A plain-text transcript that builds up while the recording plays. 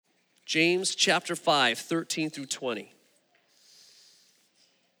James chapter 5, 13 through 20.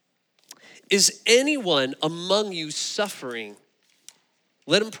 Is anyone among you suffering?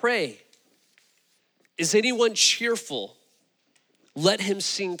 Let him pray. Is anyone cheerful? Let him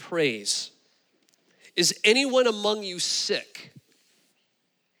sing praise. Is anyone among you sick?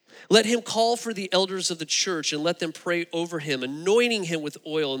 Let him call for the elders of the church and let them pray over him, anointing him with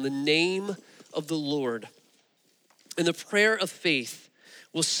oil in the name of the Lord. And the prayer of faith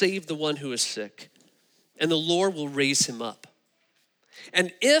will save the one who is sick, and the Lord will raise him up.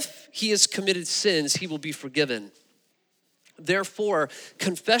 And if he has committed sins, he will be forgiven. Therefore,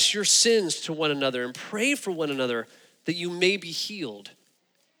 confess your sins to one another and pray for one another that you may be healed.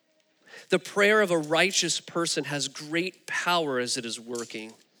 The prayer of a righteous person has great power as it is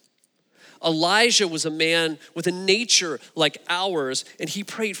working. Elijah was a man with a nature like ours, and he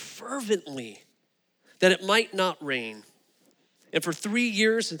prayed fervently that it might not rain. And for 3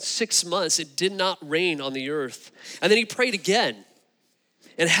 years and 6 months, it did not rain on the earth. And then he prayed again,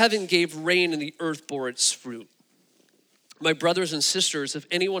 and heaven gave rain and the earth bore its fruit. My brothers and sisters, if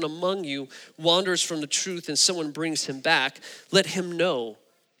anyone among you wanders from the truth and someone brings him back, let him know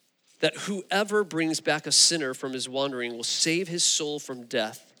that whoever brings back a sinner from his wandering will save his soul from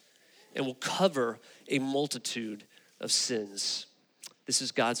death and will cover a multitude of sins. This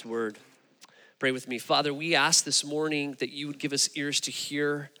is God's word. Pray with me. Father, we ask this morning that you would give us ears to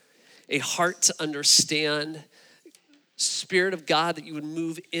hear, a heart to understand, Spirit of God, that you would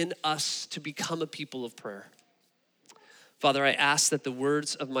move in us to become a people of prayer. Father, I ask that the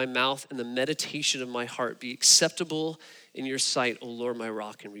words of my mouth and the meditation of my heart be acceptable in your sight, O Lord, my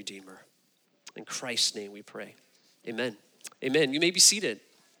rock and redeemer. In Christ's name we pray. Amen. Amen. You may be seated.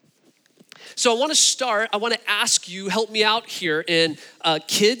 So I want to ask you, help me out here in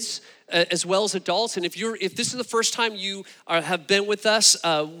kids as well as adults. And if this is the first time you have been with us,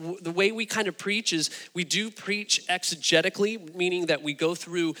 the way we kind of preach is we do preach exegetically, meaning that we go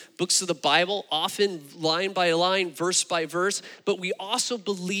through books of the Bible, often line by line, verse by verse. But we also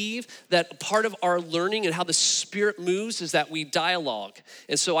believe that part of our learning and how the Spirit moves is that we dialogue.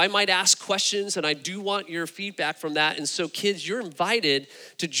 And so I might ask questions, and I do want your feedback from that. And so kids, you're invited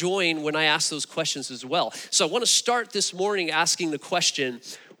to join when I ask those questions as well. So I want to start this morning asking the question,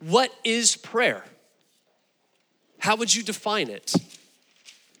 what is prayer? How would you define it?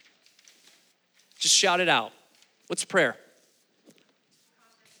 Just shout it out. What's prayer?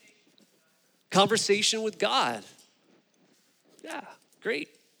 Conversation with God. Yeah, great.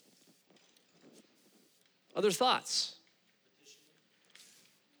 Other thoughts?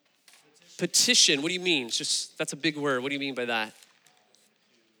 Petition. What do you mean? That's a big word. What do you mean by that?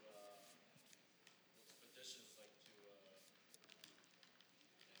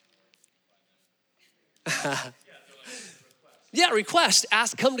 Yeah, request.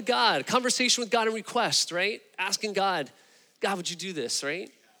 Ask, come to God. Conversation with God and request, right? Asking God, would you do this, right?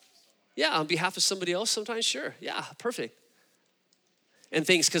 Yeah, on behalf of somebody else sometimes, sure. Yeah, perfect. And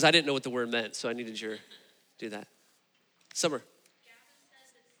thanks, because I didn't know what the word meant, so I needed you to do that. Summer.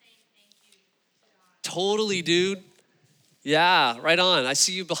 Totally, dude. Yeah, right on. I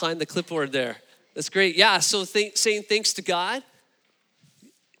see you behind the clipboard there. That's great. Yeah, so saying thanks to God.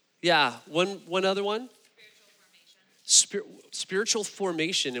 Yeah, one other one. Spiritual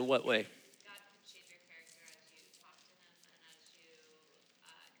formation in what way? God can shape your character as you talk to him and as you,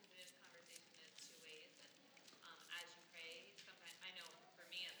 because it is conversation in two ways. And as you pray, sometimes, I know for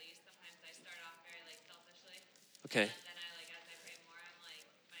me at least, sometimes I start off very selfishly. Okay. And then as I pray more, I'm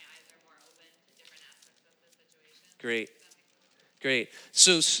my eyes are more open to different aspects of the situation. Great. Great.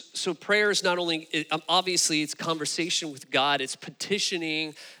 So prayer is not only, obviously it's conversation with God, it's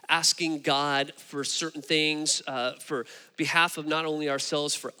petitioning, asking God for certain things, for behalf of not only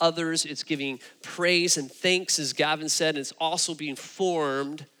ourselves, for others. It's giving praise and thanks, as Gavin said, and it's also being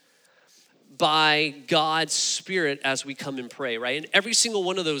formed by God's Spirit as we come and pray, right? And every single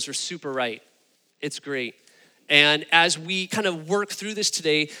one of those are super right. It's great. And as we kind of work through this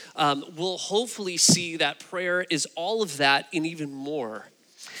today, we'll hopefully see that prayer is all of that and even more.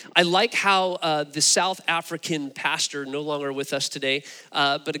 I like how the South African pastor, no longer with us today,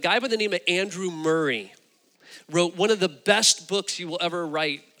 but a guy by the name of Andrew Murray, wrote one of the best books you will ever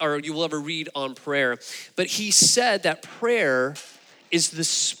write or you will ever read on prayer. But he said that prayer is the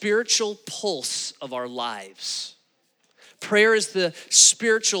spiritual pulse of our lives. Prayer is the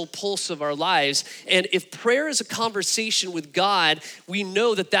spiritual pulse of our lives. And if prayer is a conversation with God, we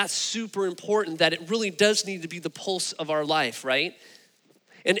know that that's super important, that it really does need to be the pulse of our life, right?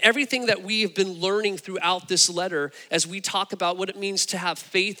 And everything that we have been learning throughout this letter as we talk about what it means to have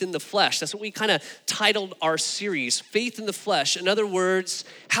faith in the flesh. That's what we kind of titled our series, Faith in the Flesh. In other words,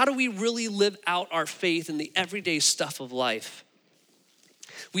 how do we really live out our faith in the everyday stuff of life?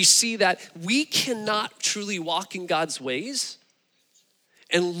 We see that we cannot truly walk in God's ways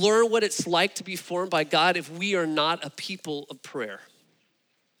and learn what it's like to be formed by God if we are not a people of prayer.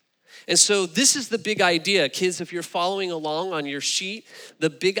 And so this is the big idea. Kids, if you're following along on your sheet, the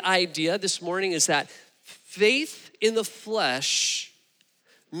big idea this morning is that faith in the flesh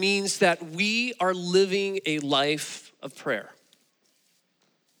means that we are living a life of prayer.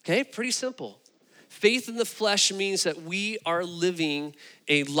 Okay, pretty simple. Faith in the flesh means that we are living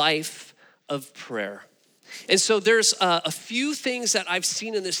a life of prayer. And so there's a few things that I've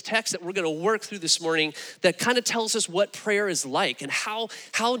seen in this text that we're going to work through this morning that kind of tells us what prayer is like and how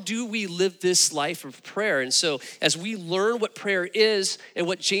do we live this life of prayer. And so as we learn what prayer is and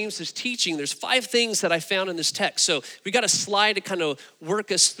what James is teaching, there's 5 things that I found in this text. So we got a slide to kind of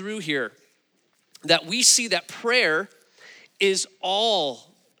work us through here, that we see that prayer is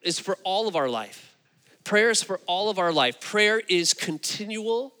for all of our life. Prayer is for all of our life. Prayer is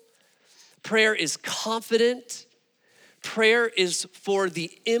continual. Prayer is confident. Prayer is for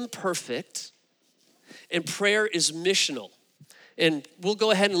the imperfect. And prayer is missional. And we'll go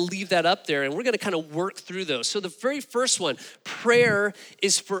ahead and leave that up there, and we're going to kind of work through those. So the very first one, prayer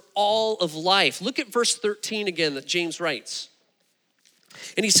is for all of life. Look at verse 13 again that James writes.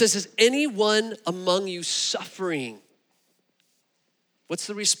 And he says, is anyone among you suffering? What's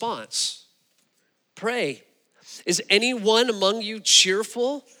the response? Pray. Is anyone among you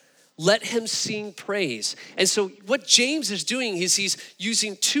cheerful? Let him sing praise. And so what James is doing is he's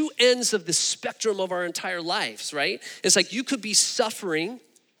using 2 ends of the spectrum of our entire lives, right? It's like you could be suffering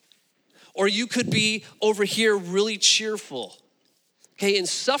or you could be over here really cheerful. Okay, and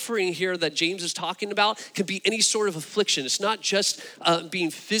suffering here that James is talking about can be any sort of affliction. It's not just being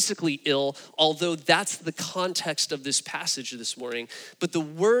physically ill, although that's the context of this passage this morning. But the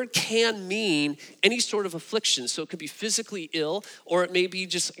word can mean any sort of affliction. So it could be physically ill, or it may be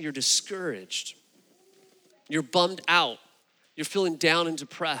just you're discouraged. You're bummed out. You're feeling down and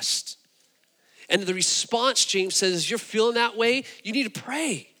depressed. And the response, James says, is you're feeling that way, you need to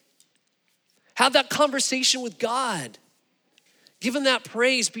pray. Have that conversation with God. Give him that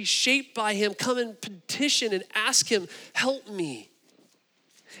praise, be shaped by him, come and petition and ask him, help me.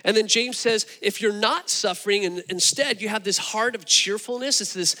 And then James says, if you're not suffering and instead you have this heart of cheerfulness,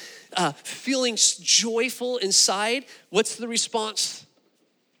 it's this feeling joyful inside, what's the response?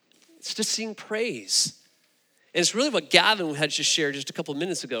 It's to sing praise. And it's really what Gavin had just shared just a couple of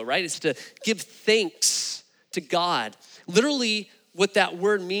minutes ago, right? It's to give thanks to God. Literally, what that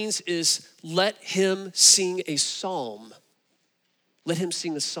word means is let him sing a psalm. Let him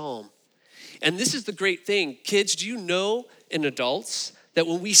sing a psalm. And this is the great thing. Kids, do you know, and adults, that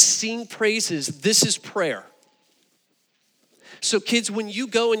when we sing praises, this is prayer. So kids, when you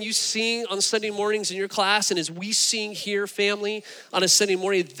go and you sing on Sunday mornings in your class, and as we sing here, family, on a Sunday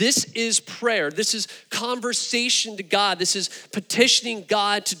morning, this is prayer. This is conversation to God. This is petitioning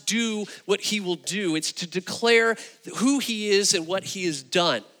God to do what he will do. It's to declare who he is and what he has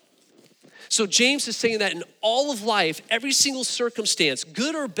done. So James is saying that in all of life, every single circumstance,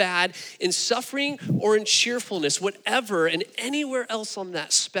 good or bad, in suffering or in cheerfulness, whatever, and anywhere else on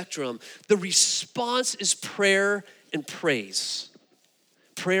that spectrum, the response is prayer and praise.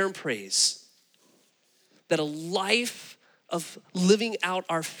 Prayer and praise. That a life of living out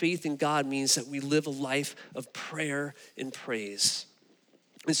our faith in God means that we live a life of prayer and praise.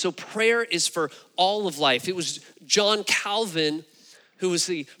 And so prayer is for all of life. It was John Calvin, who was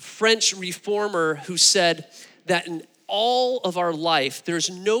the French reformer, who said that in all of our life, there's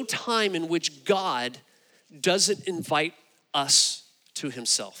no time in which God doesn't invite us to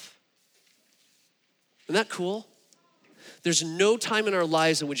himself. Isn't that cool? There's no time in our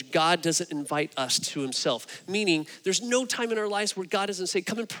lives in which God doesn't invite us to himself. Meaning, there's no time in our lives where God doesn't say,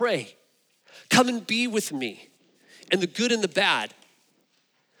 come and pray. Come and be with me. And the good and the bad.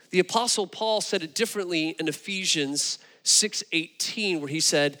 The Apostle Paul said it differently in Ephesians 6:18, where he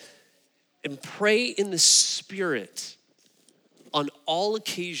said, and pray in the Spirit on all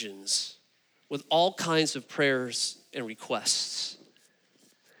occasions with all kinds of prayers and requests.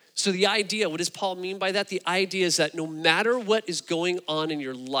 So the idea, what does Paul mean by that? The idea is that no matter what is going on in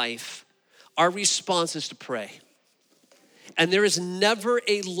your life, our response is to pray. And there is never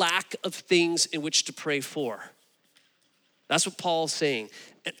a lack of things in which to pray for. That's what Paul is saying.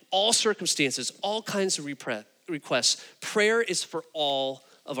 In all circumstances, all kinds of requests, prayer is for all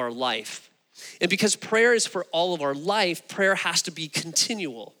of our life. And because prayer is for all of our life, prayer has to be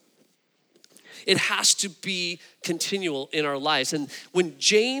continual. It has to be continual in our lives. And when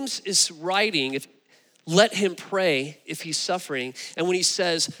James is writing, let him pray if he's suffering, and when he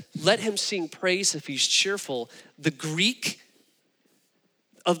says, let him sing praise if he's cheerful, the Greek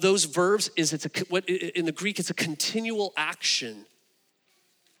of those verbs is in the Greek, it's a continual action.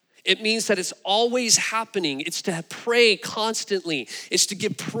 It means that it's always happening. It's to pray constantly. It's to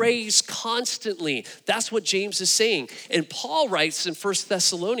give praise constantly. That's what James is saying. And Paul writes in 1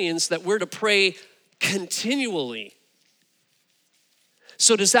 Thessalonians that we're to pray continually.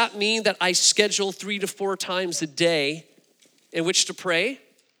 So does that mean that I schedule 3 to 4 times a day in which to pray?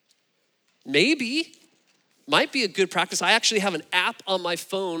 Maybe. Might be a good practice. I actually have an app on my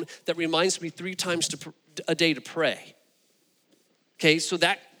phone that reminds me 3 times a day to pray. Okay, so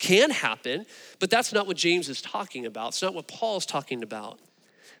that can happen, but that's not what James is talking about. It's not what Paul is talking about.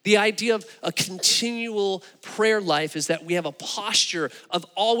 The idea of a continual prayer life is that we have a posture of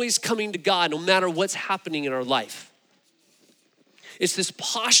always coming to God no matter what's happening in our life. It's this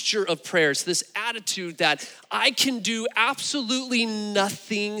posture of prayer. It's this attitude that I can do absolutely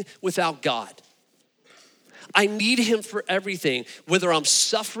nothing without God. I need him for everything, whether I'm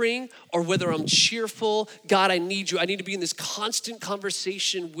suffering or whether I'm cheerful. God, I need you. I need to be in this constant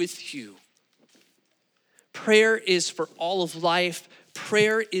conversation with you. Prayer is for all of life.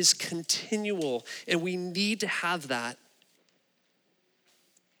 Prayer is continual, and we need to have that.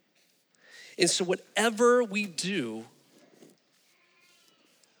 And so whatever we do,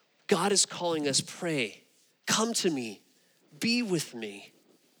 God is calling us, pray, come to me, be with me.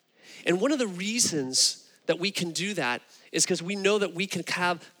 And one of the reasons that we can do that is because we know that we can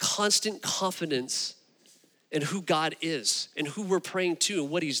have constant confidence in who God is and who we're praying to and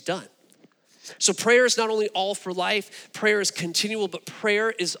what he's done. So prayer is not only all for life, prayer is continual, but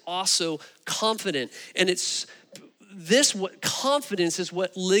prayer is also confident. And confidence is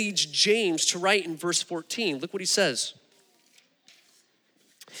what leads James to write in verse 14. Look what he says.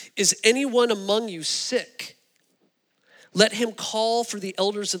 Is anyone among you sick? Let him call for the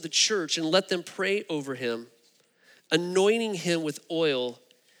elders of the church and let them pray over him, anointing him with oil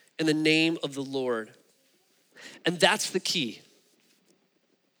in the name of the Lord. And that's the key.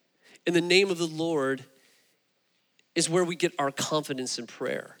 In the name of the Lord is where we get our confidence in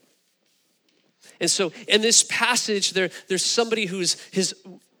prayer. And so in this passage, there's somebody who's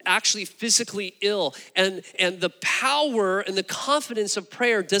actually physically ill. And the power and the confidence of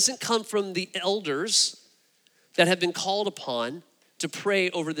prayer doesn't come from the elders that have been called upon to pray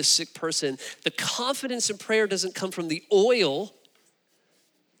over the sick person. The confidence in prayer doesn't come from the oil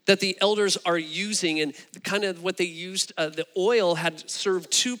that the elders are using, and kind of what they used. The oil had served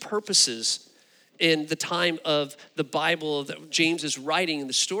 2 purposes in the time of the Bible that James is writing in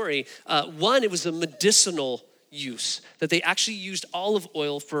the story. One, it was a medicinal use, that they actually used olive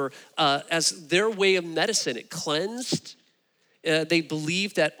oil for as their way of medicine. It cleansed. They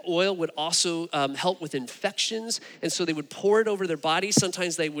believed that oil would also help with infections, and so they would pour it over their body.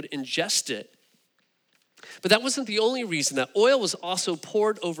 Sometimes they would ingest it. But that wasn't the only reason. That oil was also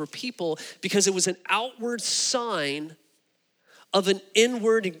poured over people because it was an outward sign of an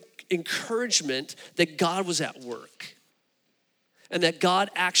inward encouragement that God was at work and that God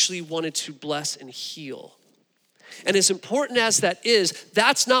actually wanted to bless and heal. And as important as that is,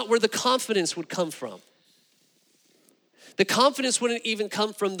 that's not where the confidence would come from. The confidence wouldn't even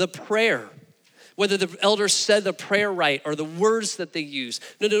come from the prayer, whether the elders said the prayer right or the words that they used.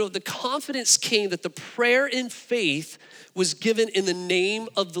 No. The confidence came that the prayer in faith was given in the name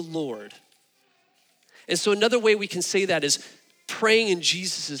of the Lord. And so another way we can say that is praying in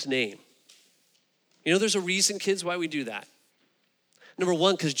Jesus' name. You know, there's a reason, kids, why we do that. Number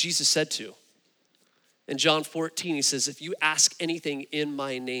one, because Jesus said to. In John 14, he says, if you ask anything in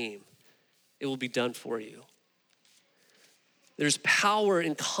my name, it will be done for you. There's power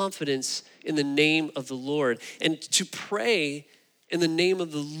and confidence in the name of the Lord. And to pray in the name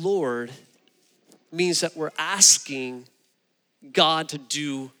of the Lord means that we're asking God to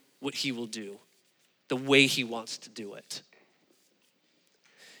do what he will do, the way he wants to do it.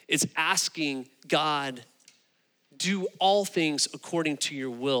 It's asking God, do all things according to your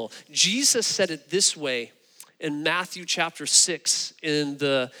will. Jesus said it this way in Matthew chapter 6 in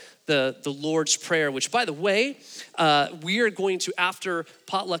the Lord's Prayer, which, by the way, we are going to, after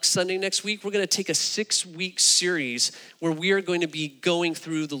Potluck Sunday next week, we're going to take a 6-week series where we are going to be going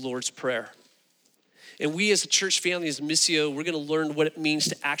through the Lord's Prayer. And we as a church family, as Missio, we're going to learn what it means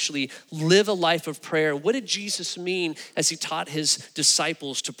to actually live a life of prayer. What did Jesus mean as he taught his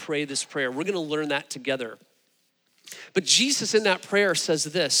disciples to pray this prayer? We're going to learn that together. But Jesus in that prayer says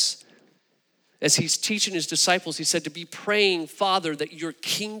this. As he's teaching his disciples, he said to be praying, Father, that your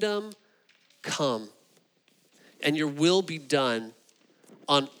kingdom come and your will be done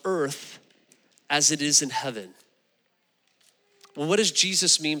on earth as it is in heaven. Well, what does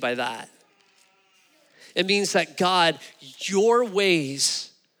Jesus mean by that? It means that God, your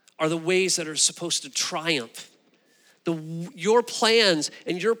ways are the ways that are supposed to triumph. Your plans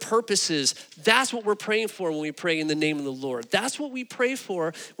and your purposes, that's what we're praying for when we pray in the name of the Lord. That's what we pray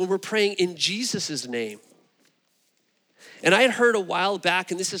for when we're praying in Jesus' name. And I had heard a while back,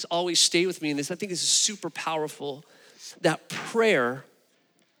 and this has always stayed with me, and I think this is super powerful, that prayer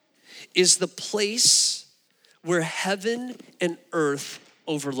is the place where heaven and earth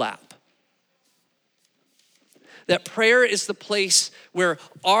overlap. That prayer is the place where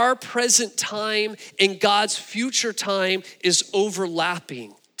our present time and God's future time is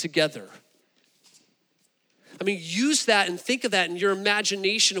overlapping together. I mean, use that and think of that in your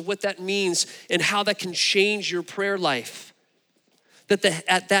imagination of what that means and how that can change your prayer life.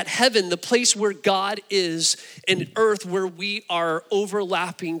 At that heaven, the place where God is, and earth where we are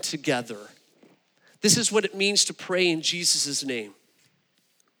overlapping together. This is what it means to pray in Jesus' name.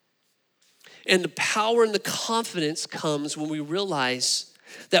 And the power and the confidence comes when we realize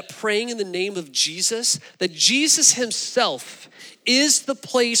that praying in the name of Jesus, that Jesus himself is the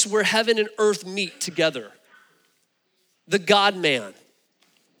place where heaven and earth meet together. The God-man.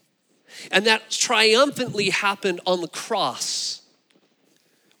 And that triumphantly happened on the cross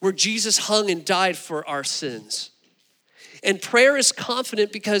where Jesus hung and died for our sins. And prayer is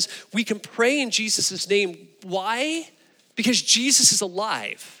confident because we can pray in Jesus' name. Why? Because Jesus is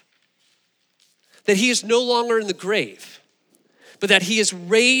alive. That he is no longer in the grave, but that he is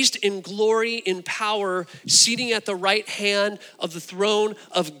raised in glory, in power, seating at the right hand of the throne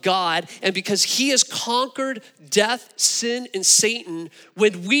of God. And because he has conquered death, sin, and Satan,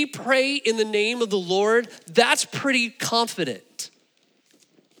 when we pray in the name of the Lord, that's pretty confident.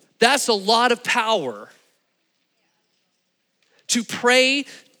 That's a lot of power. To pray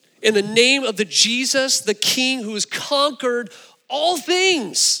in the name of the Jesus, the King who has conquered all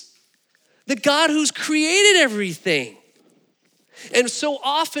things. The God who's created everything. And so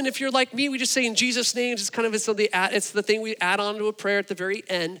often, if you're like me, we just say in Jesus' name, it's the thing we add on to a prayer at the very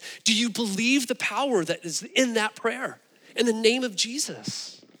end. Do you believe the power that is in that prayer? In the name of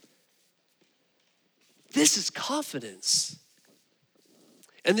Jesus. This is confidence.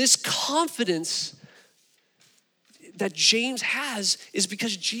 And this confidence that James has is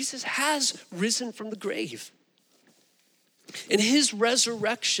because Jesus has risen from the grave. And his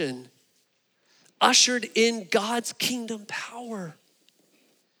resurrection ushered in God's kingdom power.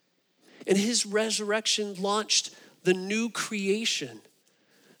 And his resurrection launched the new creation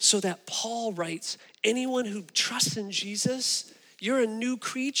so that Paul writes, anyone who trusts in Jesus, you're a new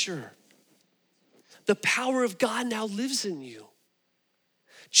creature. The power of God now lives in you,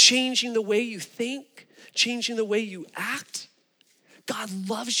 changing the way you think, changing the way you act. God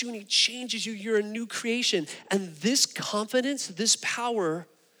loves you and he changes you. You're a new creation. And this confidence, this power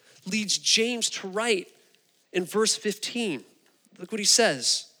leads James to write in verse 15. Look what he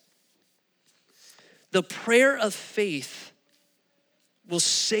says. The prayer of faith will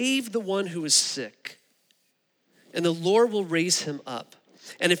save the one who is sick, and the Lord will raise him up.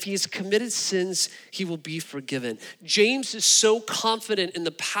 And if he has committed sins, he will be forgiven. James is so confident in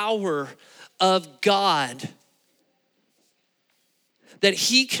the power of God that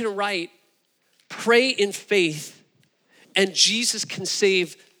he can write, pray in faith, and Jesus can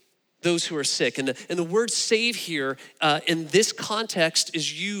save those who are sick. And the word save here in this context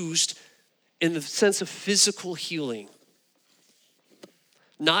is used in the sense of physical healing.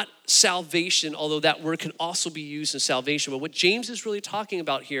 Not salvation, although that word can also be used in salvation. But what James is really talking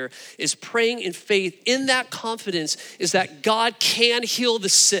about here is praying in faith. In that confidence is that God can heal the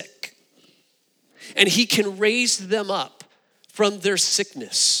sick. And he can raise them up from their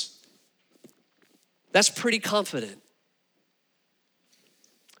sickness. That's pretty confident.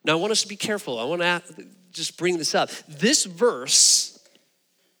 Now, I want us to be careful. I want to just bring this up. This verse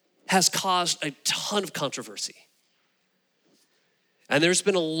has caused a ton of controversy. And there's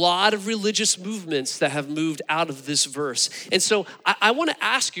been a lot of religious movements that have moved out of this verse. And so I want to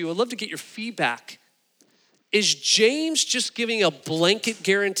ask you, I'd love to get your feedback. Is James just giving a blanket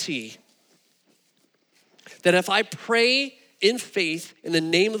guarantee that if I pray in faith in the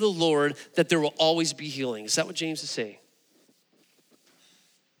name of the Lord, that there will always be healing? Is that what James is saying?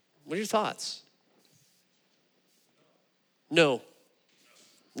 What are your thoughts? No.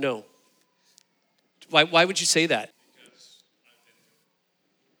 Why would you say that? Because I've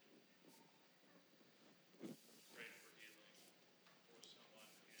been praying for healing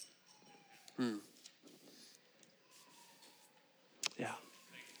for someone Yeah.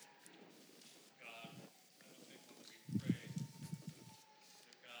 God, I don't think when we pray that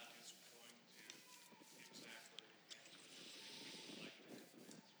God is going to exactly answer the thing we would like to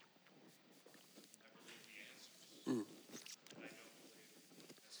have him answer. I believe he answers, but I don't believe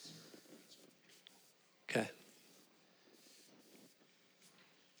necessarily that's what we want. Okay.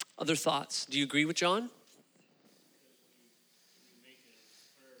 Other thoughts? Do you agree with John? You make it a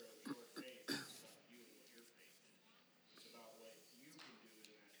prayer of your faith. It's about you and what your faith is. It's about what you can do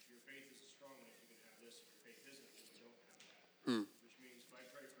in that. If your faith is strong enough, you can have this. If your faith isn't, then you don't have that. Which means if I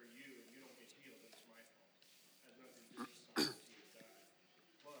pray for you and you don't get healed, then it's my fault. It has nothing to do with sovereignty of God.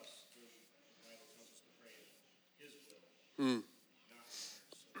 Plus, the Bible tells us to pray in His will, not ours.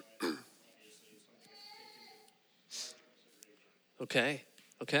 So that obviously is something that we take into larger consideration. Okay.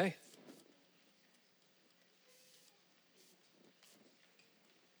 Okay.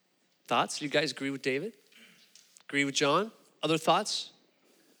 Thoughts? Do you guys agree with David? Agree with John? Other thoughts?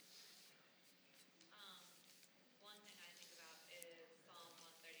 One thing I think about is Psalm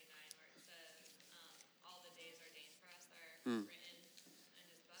 139, where it says, all the days ordained for us are written in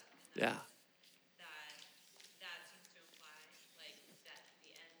his book. And Yeah. that seems to imply like that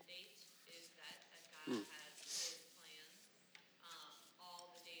the end date is set, that God has his plans,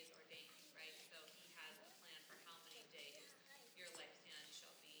 all the days ordained, right? So he has a plan for how many days your lifespan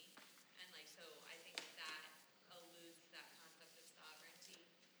shall be. And like, so I think that alludes to that concept of sovereignty,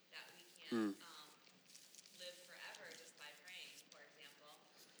 that we can live forever just by praying, for example.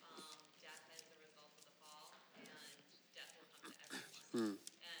 Death is a result of the fall, and death will come to everyone.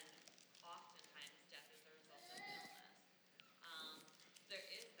 And oftentimes, death is a result of illness. There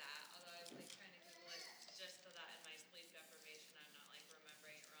is that, although I was like trying to Google it just so that in my sleep deprivation I'm not like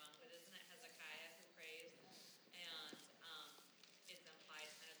remembering it wrong. But isn't it Hezekiah who prays? And it's implied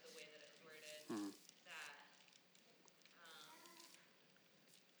kind of the way that it's worded that I'm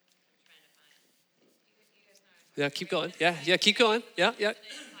trying to find. You guys know what I'm talking Yeah, about, keep right? going. Yeah, keep going. Yeah. Isn't it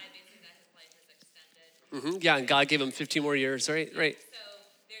implied basically that his life is extended? Yeah, and God gave him 15 more years, right? Right. So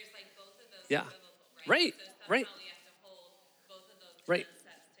there's like both of those Yeah. are biblical, right? Right, So somehow right. we have to hold both of those Right.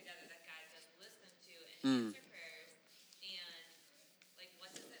 concepts together, that God does listen to and answer prayers, and like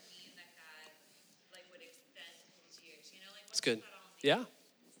what does it mean that God like would extend his years? You know, like what It's good. does that all mean? Yeah.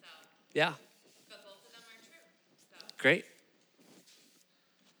 So, Yeah. but both of them are true. So Great.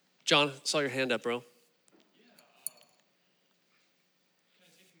 John, saw your hand up, bro. Yeah, kind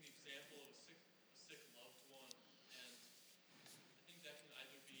of taking the example of a sick loved one, and I think that can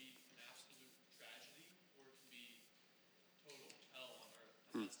either be an absolute tragedy or it can be total hell on earth.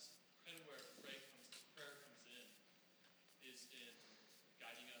 And that's kind of where prayer comes in, is in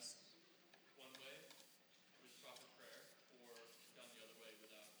guiding us one way with proper prayer, or down the other way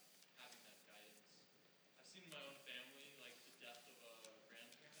without having that guidance. I've seen in my own family, like the death of a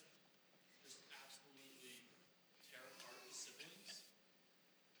grandparent, just absolutely tear apart the siblings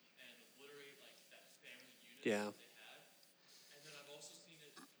and obliterate like that family unit Yeah. that they had. And then I've also seen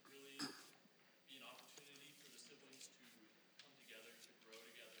it really be an opportunity for the siblings to come together, to grow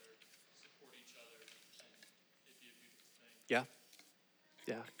together, support each other, and it'd be a beautiful thing. Yeah.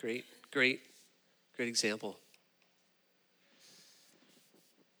 Yeah. Great example.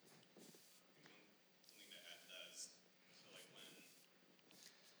 Something to add to that is, so like when,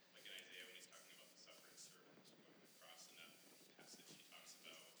 like in Isaiah, when he's talking about the suffering servant going across in that passage, he talks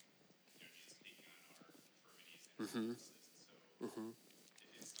about, Jesus taking on our infirmities and weaknesses. And so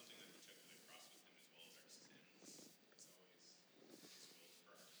it's something that we took to the cross with him as well as our sins. It's always his will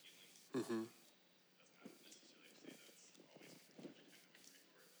for our healing. Doesn't have necessarily to say that it's always going to be every time that we pray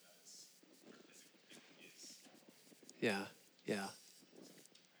for it, but that is our physical healing is always. Yeah.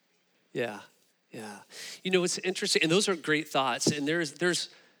 You know, it's interesting, and those are great thoughts. And there's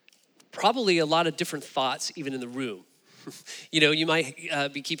probably a lot of different thoughts even in the room. You know, you might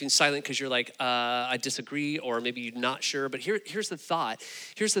be keeping silent because you're like, I disagree, or maybe you're not sure. But here's the thought.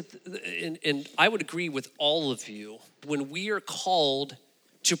 And I would agree with all of you. When we are called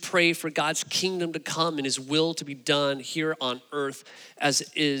to pray for God's kingdom to come and his will to be done here on earth as it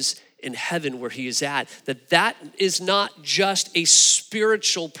is in heaven where he is at, that is not just a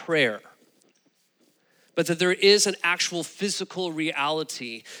spiritual prayer, but that there is an actual physical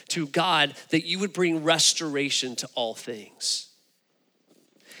reality to God, that you would bring restoration to all things.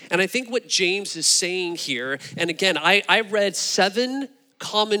 And I think what James is saying here, and again, I read 7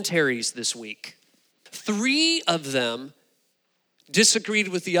 commentaries this week. 3 of them disagreed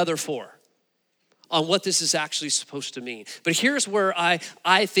with the other 4 on what this is actually supposed to mean. But here's where I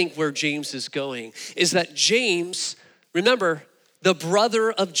think where James is going, is that James, remember, the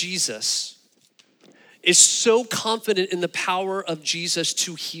brother of Jesus, is so confident in the power of Jesus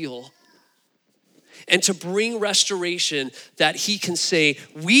to heal and to bring restoration that he can say,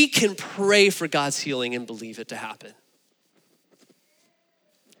 we can pray for God's healing and believe it to happen.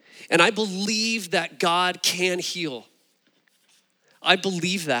 And I believe that God can heal. I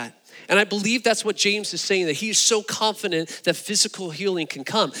believe that. And I believe that's what James is saying, that he is so confident that physical healing can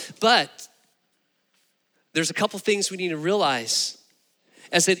come. But there's a couple things we need to realize.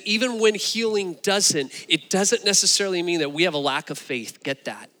 As that even when healing doesn't, it doesn't necessarily mean that we have a lack of faith. Get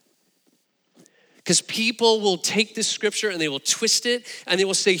that. Because people will take this scripture and they will twist it and they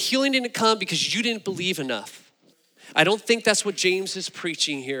will say healing didn't come because you didn't believe enough. I don't think that's what James is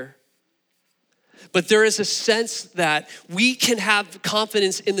preaching here. But there is a sense that we can have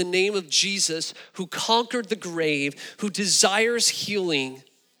confidence in the name of Jesus, who conquered the grave, who desires healing,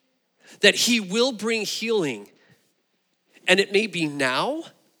 that he will bring healing. And it may be now,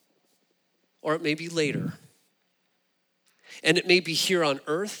 or it may be later. And it may be here on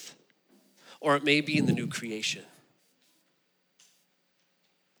earth, or it may be in the new creation.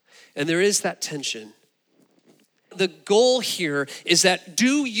 And there is that tension. The goal here is that,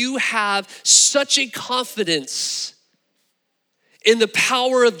 do you have such a confidence in the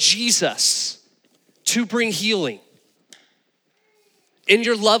power of Jesus to bring healing in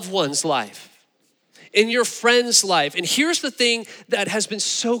your loved one's life, in your friend's life? And here's the thing that has been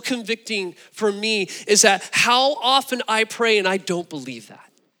so convicting for me is that how often I pray and I don't believe that.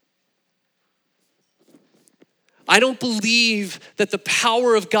 I don't believe that the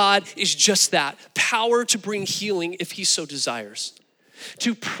power of God is just that, power to bring healing if he so desires.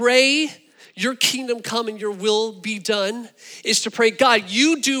 To pray, your kingdom come and your will be done, is to pray, God,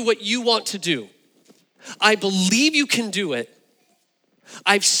 you do what you want to do. I believe you can do it.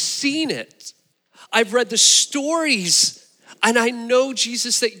 I've seen it. I've read the stories, and I know,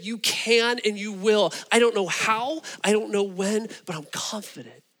 Jesus, that you can and you will. I don't know how, I don't know when, but I'm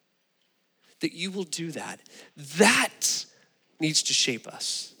confident that you will do that. That needs to shape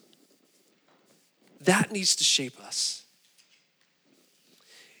us. That needs to shape us.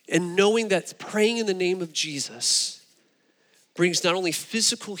 And knowing that praying in the name of Jesus brings not only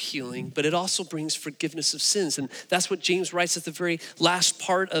physical healing, but it also brings forgiveness of sins. And that's what James writes at the very last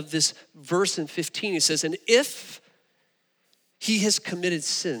part of this verse in 15. He says, and if he has committed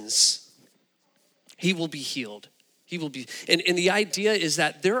sins, he will be healed. He will be, and the idea is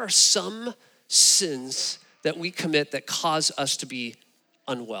that there are some sins that we commit that cause us to be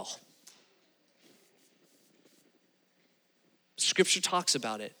unwell. Scripture talks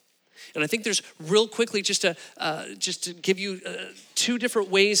about it. And I think there's real quickly, just to give you two different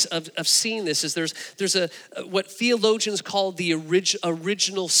ways of seeing this, is there's what theologians call the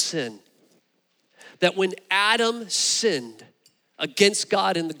original sin. That when Adam sinned against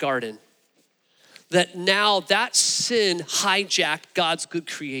God in the garden, that now that sin hijacked God's good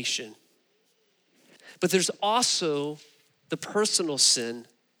creation. But there's also the personal sin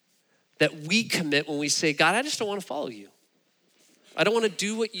that we commit when we say, God, I just don't want to follow you. I don't want to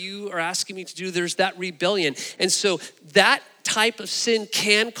do what you are asking me to do. There's that rebellion. And so that type of sin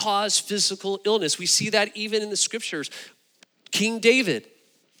can cause physical illness. We see that even in the scriptures. King David,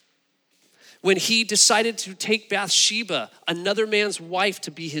 when he decided to take Bathsheba, another man's wife,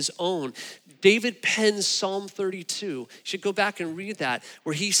 to be his own, David pens Psalm 32. You should go back and read that,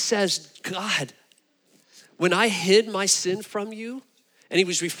 where he says, God, when I hid my sin from you, and he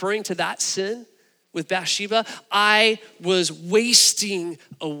was referring to that sin with Bathsheba, I was wasting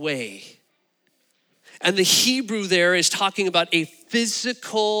away. And the Hebrew there is talking about a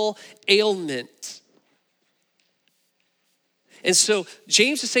physical ailment. And so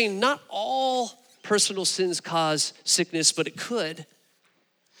James is saying not all personal sins cause sickness, but it could.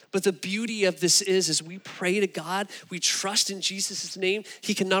 But the beauty of this is we pray to God, we trust in Jesus' name.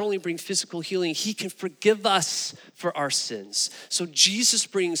 He can not only bring physical healing, he can forgive us for our sins. So Jesus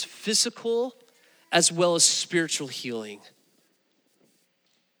brings physical as well as spiritual healing.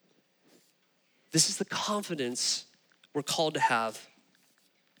 This is the confidence we're called to have.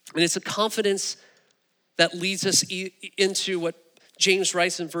 And it's a confidence that leads us into what James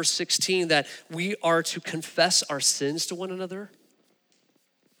writes in verse 16, that we are to confess our sins to one another.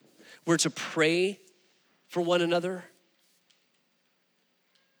 We're to pray for one another.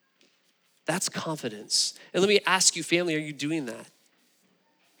 That's confidence. And let me ask you, family, are you doing that?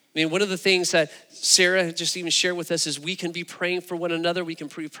 I mean, one of the things that Sarah just even shared with us is we can be praying for one another. We can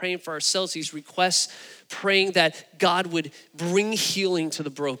be praying for ourselves, these requests, praying that God would bring healing to the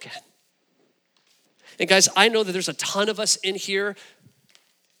broken. And guys, I know that there's a ton of us in here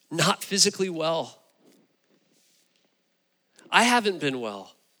not physically well. I haven't been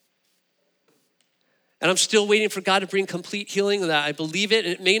well. And I'm still waiting for God to bring complete healing, and that I believe it,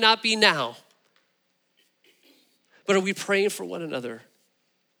 and it may not be now. But are we praying for one another?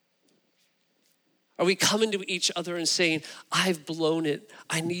 Are we coming to each other and saying, I've blown it.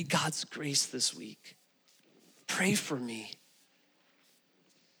 I need God's grace this week. Pray for me.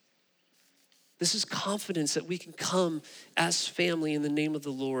 This is confidence that we can come as family in the name of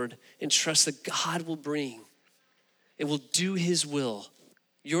the Lord and trust that God will bring and will do his will.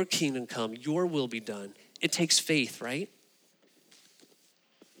 Your kingdom come, your will be done. It takes faith, right?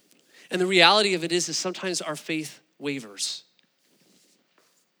 And the reality of it is sometimes our faith wavers.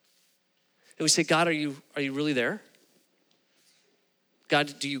 And we say, God, are you really there?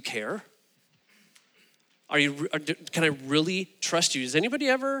 God, do you care? Can I really trust you? Has anybody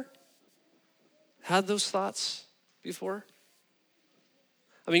ever had those thoughts before?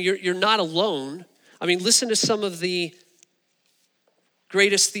 I mean, you're not alone. I mean, listen to some of the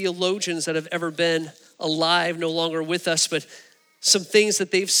greatest theologians that have ever been alive, no longer with us, but some things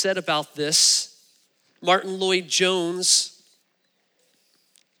that they've said about this. Martin Lloyd-Jones,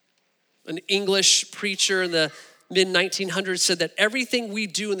 an English preacher in the mid-1900s, said that everything we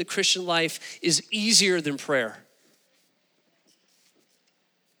do in the Christian life is easier than prayer.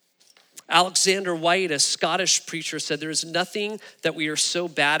 Alexander White, a Scottish preacher, said there is nothing that we are so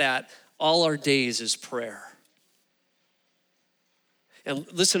bad at all our days is prayer. And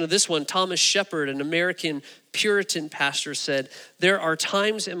listen to this one. Thomas Shepard, an American Puritan pastor, said, there are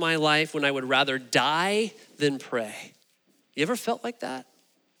times in my life when I would rather die than pray. You ever felt like that?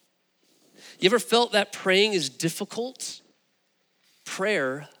 You ever felt that praying is difficult?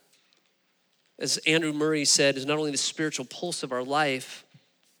 Prayer, as Andrew Murray said, is not only the spiritual pulse of our life,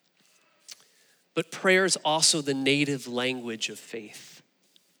 but prayer is also the native language of faith.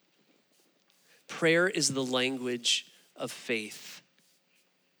 Prayer is the language of faith.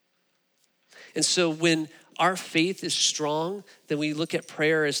 And so when our faith is strong, then we look at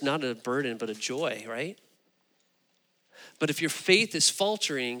prayer as not a burden, but a joy, right? But if your faith is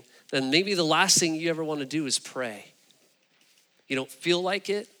faltering, then maybe the last thing you ever want to do is pray. You don't feel like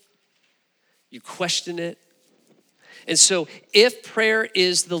it. You question it. And so if prayer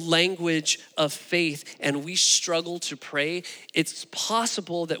is the language of faith and we struggle to pray, it's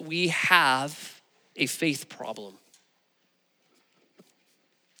possible that we have a faith problem.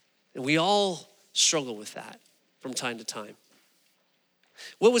 And we all struggle with that from time to time.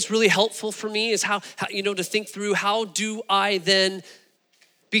 What was really helpful for me is how to think through, how do I then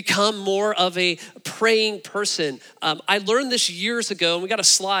become more of a praying person? I learned this years ago, and we got a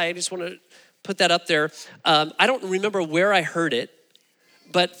slide. I just want to put that up there. I don't remember where I heard it,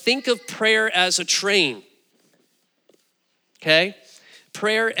 but think of prayer as a train, okay?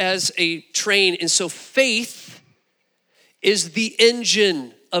 Prayer as a train, and so faith is the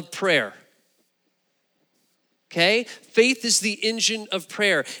engine of prayer, okay? Faith is the engine of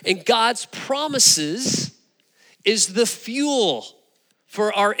prayer, and God's promises is the fuel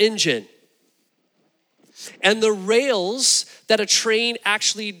for our engine. And the rails that a train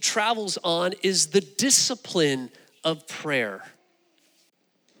actually travels on is the discipline of prayer.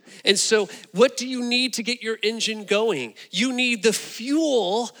 And so what do you need to get your engine going? You need the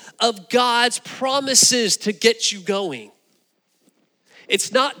fuel of God's promises to get you going.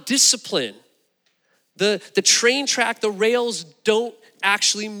 It's not discipline. The train track, the rails don't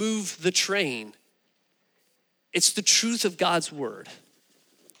actually move the train. It's the truth of God's word.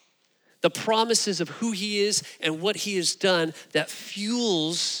 The promises of who he is and what he has done that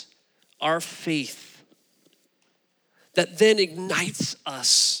fuels our faith, that then ignites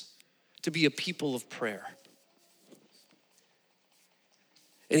us to be a people of prayer.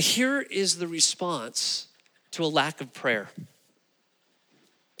 And here is the response to a lack of prayer.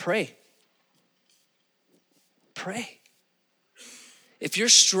 Pray. Pray. If you're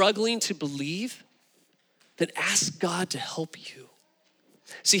struggling to believe, then ask God to help you.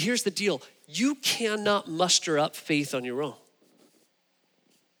 See, here's the deal. You cannot muster up faith on your own.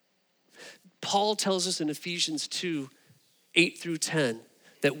 Paul tells us in Ephesians 2, 8 through 10,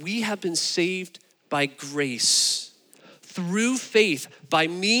 that we have been saved by grace, through faith, by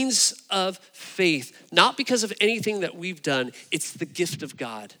means of faith, not because of anything that we've done. It's the gift of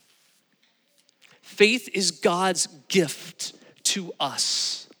God. Faith is God's gift to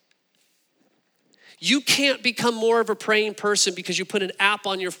us. You can't become more of a praying person because you put an app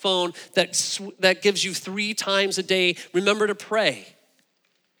on your phone that gives you 3 times a day, remember to pray.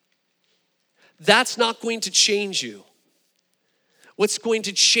 That's not going to change you. What's going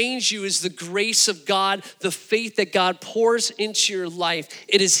to change you is the grace of God, the faith that God pours into your life.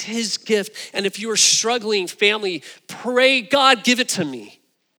 It is his gift. And if you are struggling, family, pray, God, give it to me.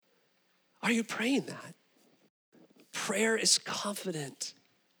 Are you praying that? Prayer is confident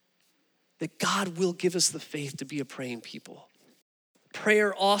that God will give us the faith to be a praying people.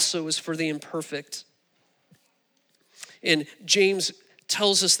 Prayer also is for the imperfect. And James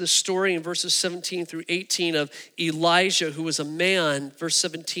tells us this story in verses 17 through 18 of Elijah, who was a man, verse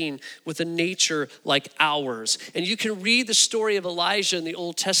 17, with a nature like ours. And you can read the story of Elijah in the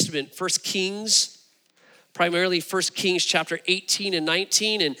Old Testament, 1 Kings, primarily 1 Kings chapter 18 and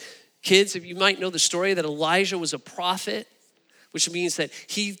 19. And kids, if you might know the story that Elijah was a prophet, which means that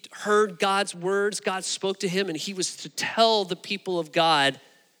he heard God's words, God spoke to him, and he was to tell the people of God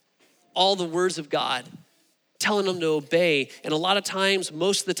all the words of God, telling them to obey. And a lot of times,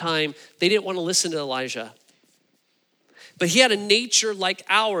 most of the time, they didn't want to listen to Elijah. But he had a nature like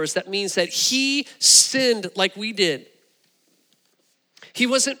ours. That means that he sinned like we did. He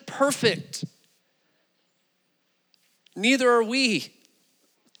wasn't perfect. Neither are we.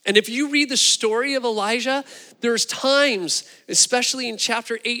 And if you read the story of Elijah, there's times, especially in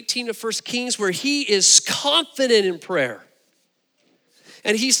chapter 18 of 1 Kings, where he is confident in prayer.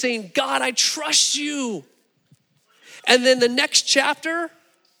 And he's saying, God, I trust you. And then the next chapter,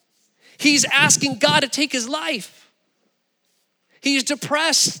 he's asking God to take his life. He's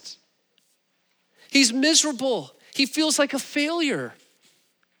depressed. He's miserable. He feels like a failure.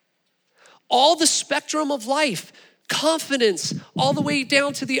 All the spectrum of life, confidence, all the way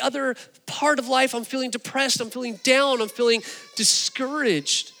down to the other part of life. I'm feeling depressed. I'm feeling down. I'm feeling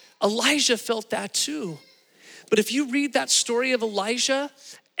discouraged. Elijah felt that too. But if you read that story of Elijah,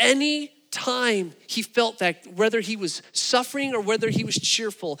 any time he felt that, whether he was suffering or whether he was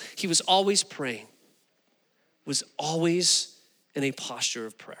cheerful, he was always praying, was always in a posture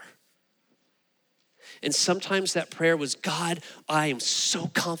of prayer. And sometimes that prayer was, God, I am so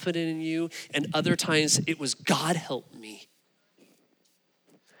confident in you. And other times it was, God, help me.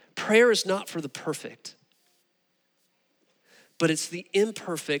 Prayer is not for the perfect, but it's the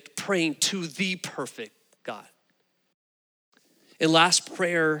imperfect praying to the perfect God. And last,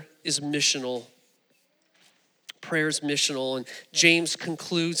 prayer is missional. Prayer is missional. And James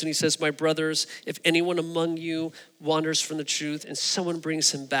concludes and he says, my brothers, if anyone among you wanders from the truth and someone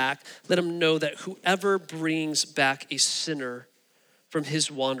brings him back, let him know that whoever brings back a sinner from his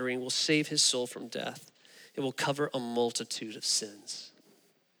wandering will save his soul from death. It will cover a multitude of sins.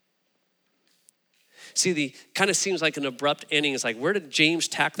 See, the kind of seems like an abrupt ending. It's like, where did James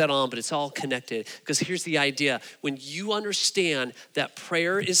tack that on? But it's all connected. Because here's the idea. When you understand that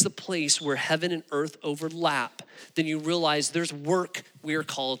prayer is the place where heaven and earth overlap, then you realize there's work we are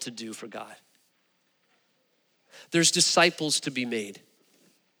called to do for God. There's disciples to be made.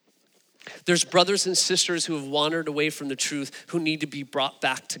 There's brothers and sisters who have wandered away from the truth who need to be brought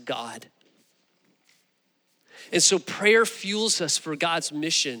back to God. And so prayer fuels us for God's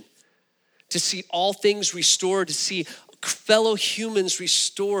mission, to see all things restored, to see fellow humans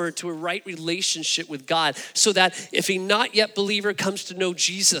restored to a right relationship with God, so that if a not yet believer comes to know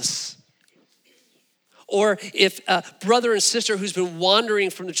Jesus, or if a brother and sister who's been wandering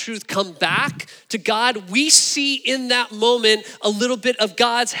from the truth come back to God, we see in that moment a little bit of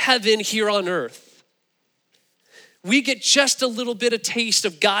God's heaven here on earth. We get just a little bit of taste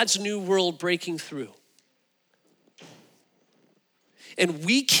of God's new world breaking through. And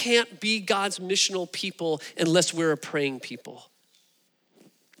we can't be God's missional people unless we're a praying people.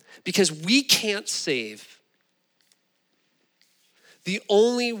 Because we can't save. The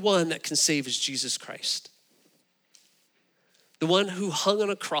only one that can save is Jesus Christ. The one who hung on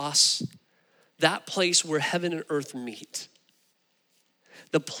a cross, that place where heaven and earth meet.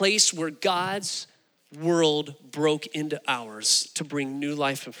 The place where God's world broke into ours to bring new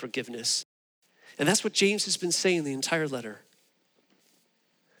life and forgiveness. And that's what James has been saying the entire letter.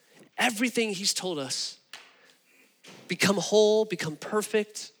 Everything he's told us, become whole, become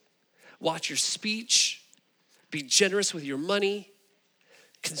perfect, watch your speech, be generous with your money,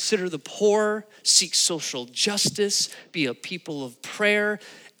 consider the poor, seek social justice, be a people of prayer.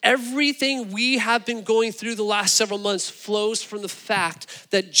 Everything we have been going through the last several months flows from the fact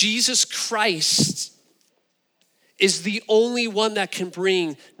that Jesus Christ is the only one that can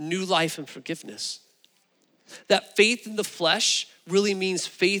bring new life and forgiveness. That faith in the flesh really means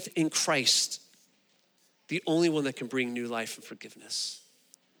faith in Christ, the only one that can bring new life and forgiveness.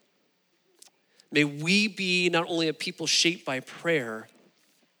 May we be not only a people shaped by prayer,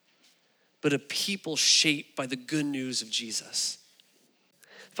 but a people shaped by the good news of Jesus.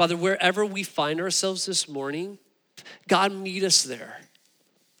 Father, wherever we find ourselves this morning, God, meet us there.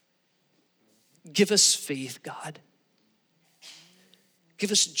 Give us faith, God.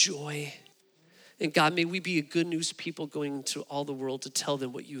 Give us joy. And God, may we be a good news people going into all the world to tell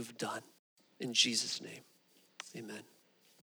them what you have done. In Jesus' name, amen.